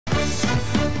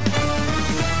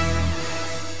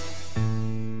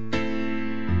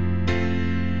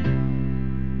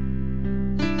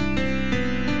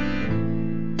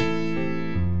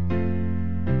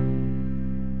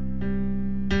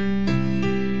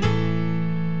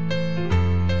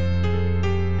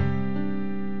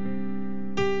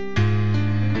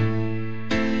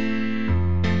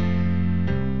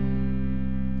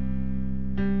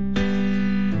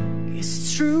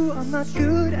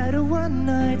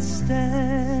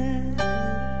instead.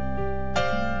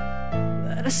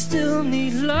 But I still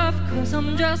need love, 'cause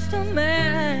I'm just a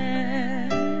man.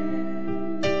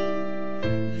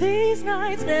 These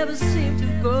nights never seem to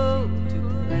go to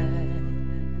plan.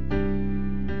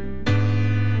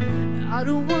 I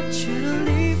don't want you to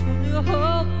leave when you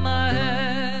hold my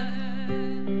hand.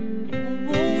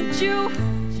 Won't you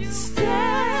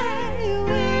stay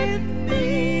with me?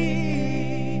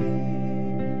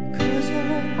 'Cause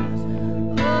you're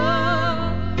all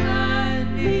I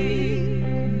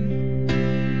need.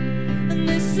 And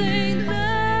this ain't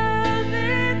love,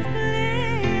 it's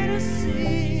clear to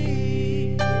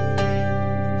see.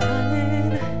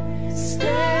 Darling,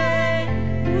 stay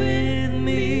with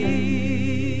me.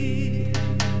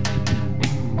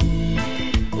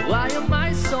 Why am I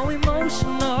so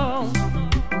emotional?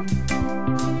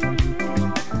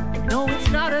 No, it's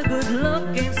not a good look,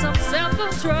 and some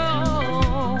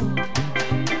self-control.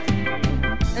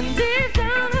 And deep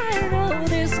down I know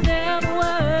this never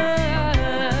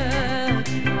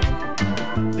works.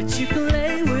 But you can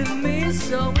lay with me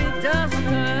so it doesn't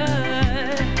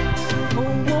hurt.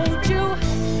 Oh, won't you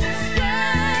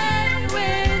stay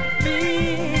with me?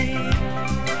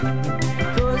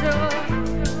 'Cause you're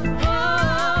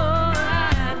all I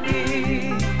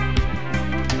need.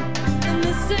 And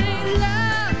this ain't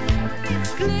love,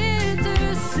 it's clear to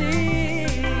see.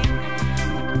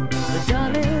 But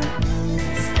darling,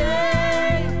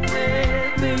 stay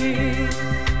with me.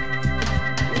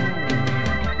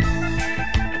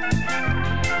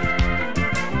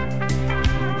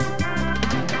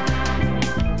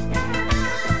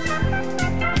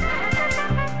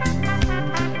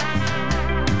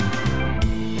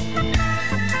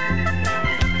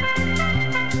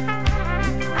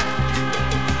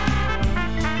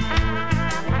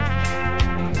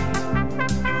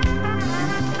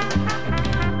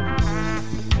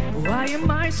 Why am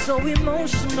I so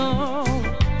emotional?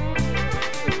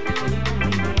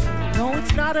 No,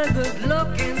 it's not a good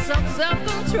look, and some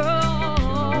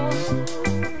self-control.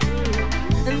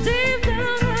 And deep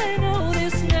down I know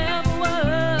this never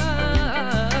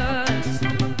works.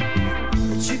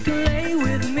 But you can lay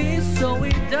with me so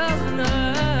it doesn't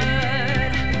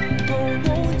hurt. Oh,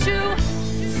 won't you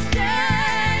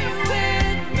stay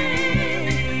with me?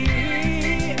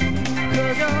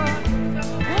 'Cause you're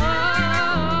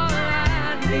all I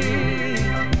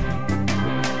need.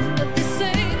 But this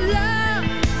ain't love,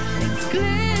 it's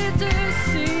clear to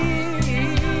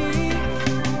see.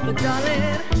 But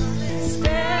darling,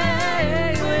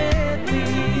 stay with me.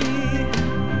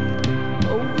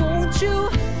 Oh, won't you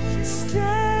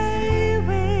stay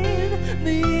with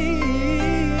me?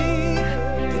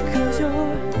 Because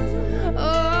you're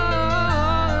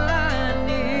all I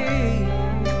need.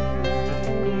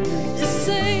 This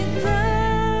ain't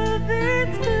love,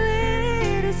 it's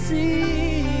clear to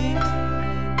see.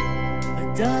 But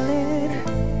darling,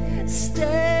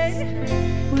 stay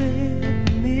with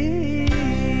me.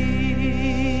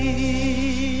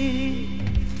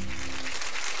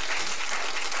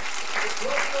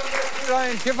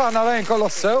 Ryan, kif għanna Ryan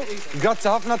kolossew? Grazzi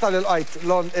ħafna tal-il-qajt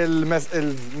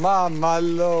il-mamma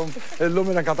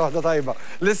l-lumina kata waħda tajba.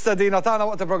 L-istadina tana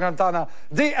waqt il-program tana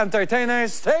The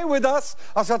Entertainers, stay with us,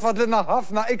 għasat fadlina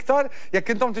ħafna iktar, jekk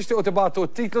intom tixtiqu tibatu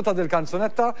t-titlu ta'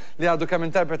 dil-kanzunetta li għadu kem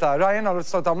interpreta Ryan, għallu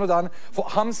t-staw tamlu dan fuq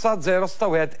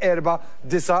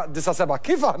 5-0-4-9-9-7.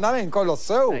 Kif għanna Ryan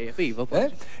kolossew?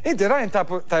 Inti Ryan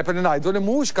tajp li najdu li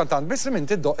mux kantant, biss li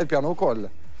minti d-doq il-pjanu u koll.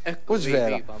 Ekku,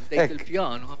 vera. bdejt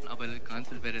il-pjanu ħafna qabel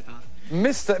il-kant il-verità.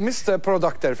 Mr.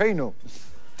 Productor, fejnu?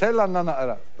 Tella għanna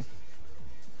naqra.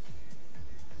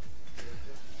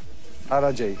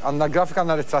 Għara ġej, għanna grafika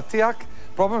għanna ritrattijak,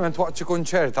 probablement waqt xi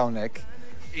kunċert hawnhekk.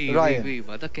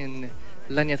 Iva, dak kien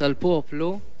l-anja tal-poplu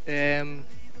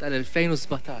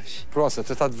tal-2017. Proset,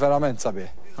 tad verament sabiħ.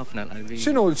 Ħafna l-qalbi.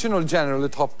 X'inhu l-ġeneru li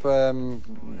tħobb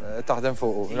taħdem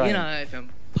fuqu? Jiena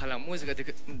bħala mużika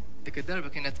dik id-darba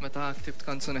kienet meta ktibt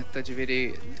kanzunetta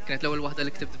ġifieri kienet l-ewwel waħda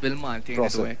li ktibt bil-Malti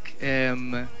hekk.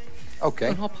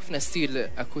 Nħobb ħafna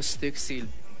stil acoustic, stil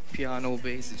piano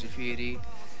bass ġifieri.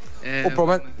 U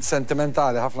probablement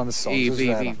sentimentali ħafna mis-songs.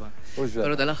 Iva.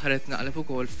 Però dal-aħħar qed naqleb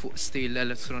ukoll fuq stil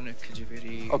electronic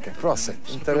ġifieri. Ok, proset.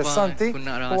 Interessanti. U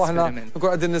aħna nkun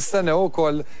qegħdin nistennew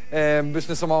ukoll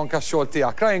biex nisimgħu anke x-xogħol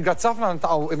tiegħek. Ryan, grazzi ħafna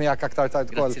ntaqgħu imiegħek aktar tard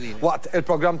ukoll waqt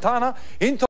il-programm tagħna.